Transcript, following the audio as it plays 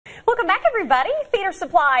Welcome back, everybody. Feeder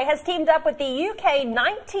Supply has teamed up with the UK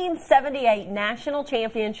 1978 National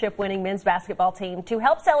Championship winning men's basketball team to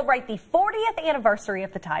help celebrate the 40th anniversary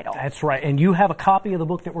of the title. That's right. And you have a copy of the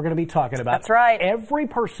book that we're going to be talking about. That's right. Every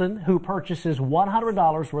person who purchases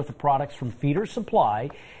 $100 worth of products from Feeder Supply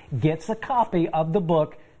gets a copy of the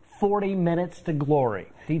book 40 Minutes to Glory,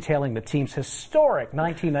 detailing the team's historic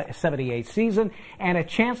 1978 season and a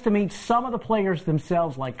chance to meet some of the players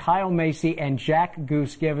themselves like Kyle Macy and Jack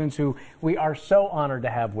Goose Givens, who we are so honored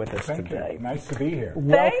to have with us today. Nice to be here.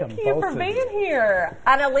 Welcome. Thank you for being here.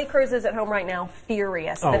 I know Lee Cruz is at home right now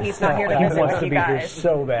furious that he's not here to visit with you guys.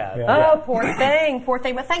 So bad. Yeah. Oh, poor thing, poor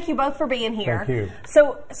thing. But thank you both for being here. Thank you.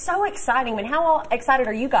 So exciting. I mean, how excited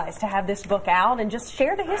are you guys to have this book out and just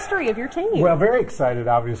share the history of your team? Well, very excited,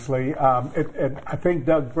 obviously. I think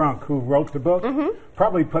Doug Brunk, who wrote the book,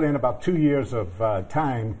 probably put in about 2 years of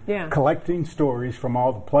time collecting stories from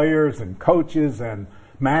all the players and coaches and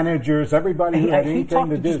managers, everbody who had anything to do. He talked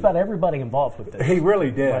to just about everybody involved with this. He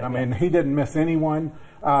really did. I mean, he didn't miss anyone.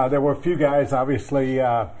 There were a few guys, obviously,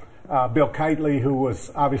 Bill Kitely, who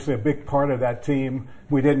was obviously a big part of that team.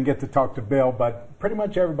 We didn't get to talk to Bill, but pretty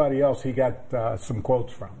much everybody else he got some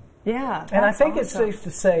quotes from. Yeah. And I think it's safe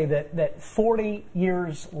to say that 40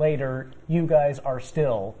 years later, you guys are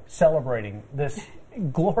still celebrating this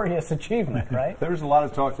glorious achievement, right? There was a lot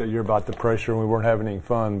of talk that year about the pressure and we weren't having any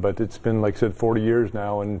fun, but it's been, like I said, 40 years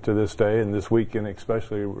now, and to this day, and this weekend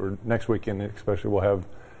especially, or next weekend especially, we'll have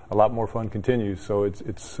a lot more fun continues. So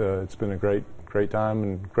it's been a great time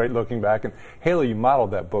and great looking back. And Hayley, you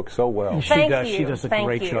modeled that book so well. She does a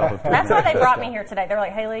great job of That's why they brought me here today. They're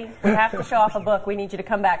like, Hayley, we have to show off a book. We need you to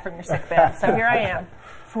come back from your sick bed. So here I am.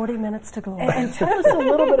 40 Minutes to Glory. And tell us a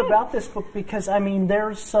little bit about this book, because I mean,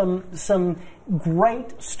 there's some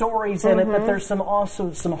great stories in it, but there's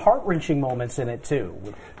also some heart-wrenching moments in it too.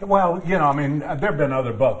 Well, you know, I mean, there have been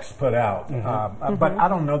other books put out, but I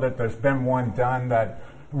don't know that there's been one done that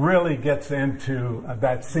really gets into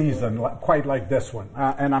that season quite like this one.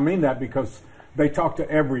 And I mean that because they talk to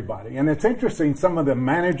everybody. And it's interesting, some of the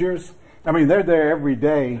managers, I mean, they're there every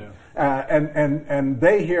day, and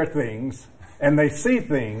they hear things and they see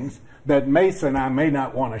things that Mason and I may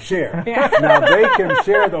not want to share. Now, they can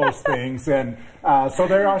share those things. And so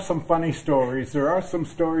there are some funny stories. There are some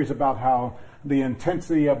stories about how the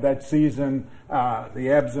intensity of that season, the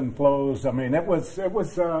ebbs and flows. I mean, it was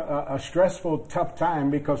a stressful, tough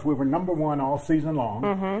time because we were #1 all season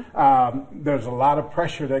long. There's a lot of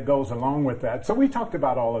pressure that goes along with that. So we talked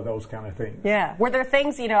about all of those kind of things. Yeah. Were there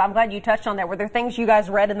things, you know, I'm glad you touched on that. Were there things you guys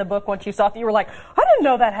read in the book once you saw it that you were like, I didn't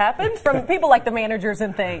know that happened, from people like the managers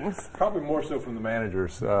and things? Probably more so from the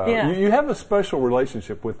managers. You have a special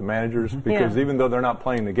relationship with the managers because even though they're not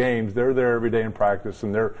playing the games, they're there every day in practice,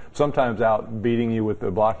 and they're sometimes out beating you with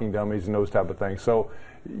the blocking dummies and those type of things. So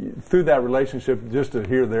through that relationship, just to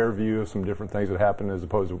hear their view of some different things that happen as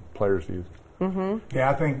opposed to players' views. Yeah,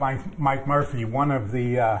 I think Mike Murphy, one of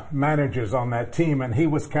the managers on that team, and he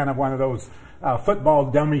was kind of one of those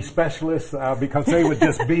football dummy specialists because they would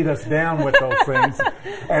just beat us down with those things.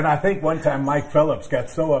 And I think one time Mike Phillips got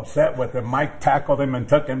so upset with him, Mike tackled him and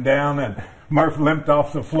took him down, and Murph limped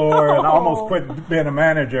off the floor and almost quit being a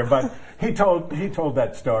manager. But he told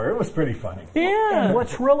that story. It was pretty funny. Yeah. And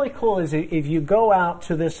what's really cool is if you go out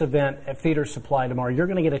to this event at Feeder Supply tomorrow, you're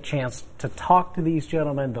going to get a chance to talk to these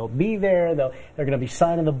gentlemen. They'll be there. They're going to be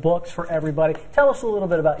signing the books for everybody. Tell us a little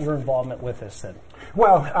bit about your involvement with this then.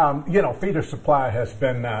 Well, you know, Feeder Supply has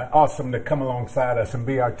been awesome to come alongside us and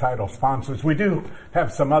be our title sponsors. We do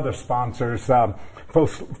have some other sponsors,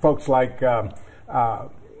 folks like,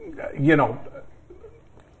 you know,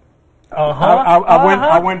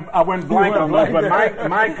 I went blank on those, but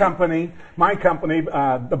my company,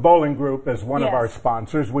 the Bowling Group, is one of our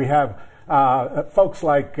sponsors. We have folks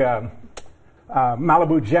like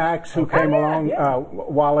Malibu Jacks, who came along.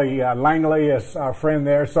 Wally Langley is our friend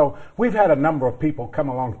there. So we've had a number of people come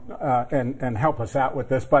along and help us out with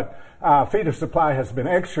this. But Feeder Supply has been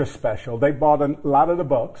extra special. They bought a lot of the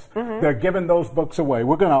books. They're giving those books away.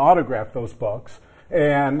 We're going to autograph those books.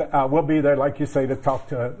 And we'll be there, like you say, to talk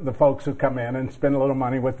to the folks who come in and spend a little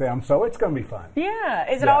money with them. So it's going to be fun. Yeah.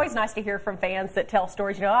 Is it always nice to hear from fans that tell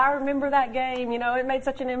stories? You know, I remember that game. You know, it made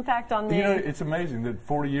such an impact on me. You know, it's amazing that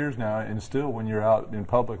 40 years now, and still when you're out in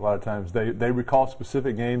public, a lot of times they recall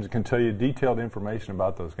specific games and can tell you detailed information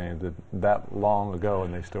about those games that long ago,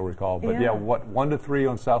 and they still recall. But yeah, 1 to 3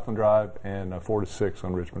 on Southland Drive and 4 to 6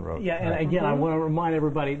 on Richmond Road. Yeah, and again, I want to remind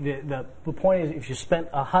everybody the point is, if you spent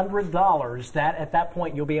 $100, at that that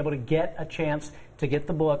point, you'll be able to get a chance to get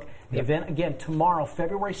the book. The event, again, tomorrow,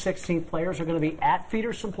 February 16th. Players are going to be at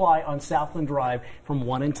Feeder Supply on Southland Drive from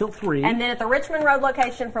 1 until 3. And then at the Richmond Road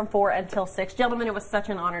location from 4 until 6. Gentlemen, it was such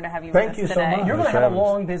an honor to have you with us today. Thank you so much. You're going to have a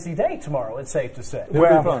long, busy day tomorrow, it's safe to say. It'll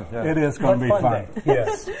be fun. Yeah. It is going to be fun.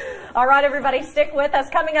 Yes. All right, everybody, stick with us.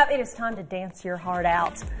 Coming up, it is time to dance your heart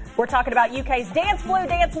out. We're talking about UK's Dance Blue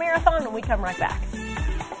Dance Marathon when we come right back.